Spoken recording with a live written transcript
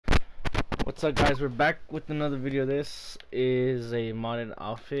What's up, guys? We're back with another video. This is a modded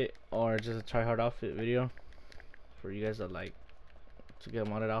outfit, or just a try hard outfit video for you guys that like to get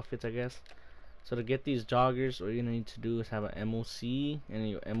modded outfits, I guess. So to get these joggers, what you're gonna need to do is have an MOC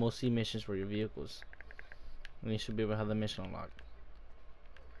and your MOC missions for your vehicles, and you should be able to have the mission unlocked.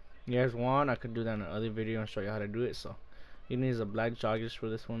 You guys want, I could do that in another video and show you how to do it. So you need a black joggers for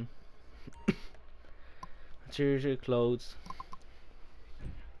this one. Materials, your clothes,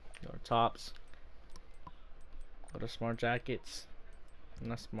 your tops. Go to smart jackets.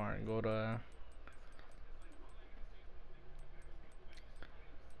 Not smart. Go to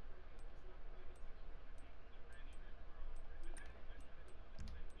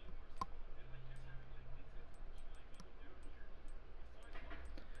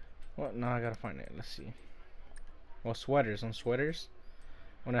what? No, I gotta find it. Let's see. Well, sweaters. On sweaters,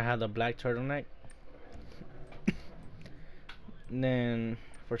 when I have the black turtleneck, and then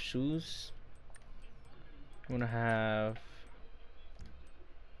for shoes, I'm gonna have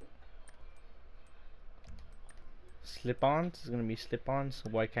slip-ons. It's gonna be slip-ons,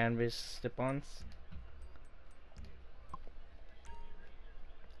 white canvas slip-ons.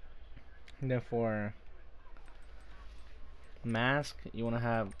 And then for mask, you wanna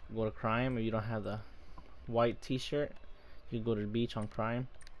have go to crime. If you don't have the white t-shirt, you go to the beach on crime.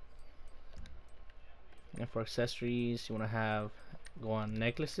 And for accessories, you wanna have go on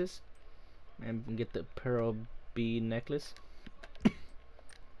necklaces and get the pearl bead necklace.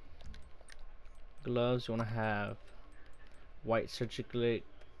 Gloves, you wanna have white surgical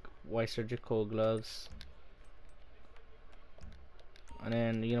gloves, and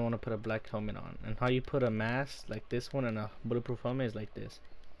then you don't want to put a black helmet on. And how you put a mask like this one and a bulletproof helmet is like this.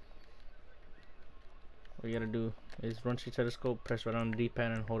 What you gotta do is run to your telescope, press right on the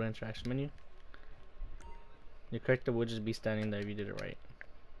D-pad and hold interaction menu. Your character will just be standing there if you did it right.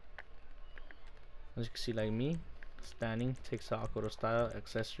 As you can see, like me, standing. Takes out, go to style,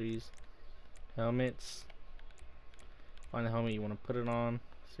 accessories, helmets. Find the helmet you want to put it on.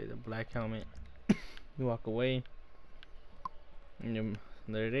 Say the black helmet. You walk away, and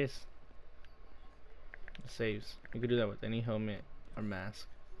there it is. It saves. You can do that with any helmet or mask.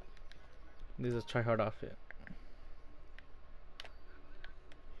 This is a try hard outfit.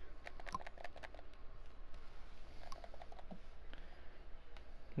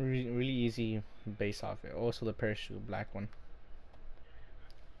 Really easy base outfit. Also the parachute, black one.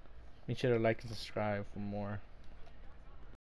 Make sure to like and subscribe for more.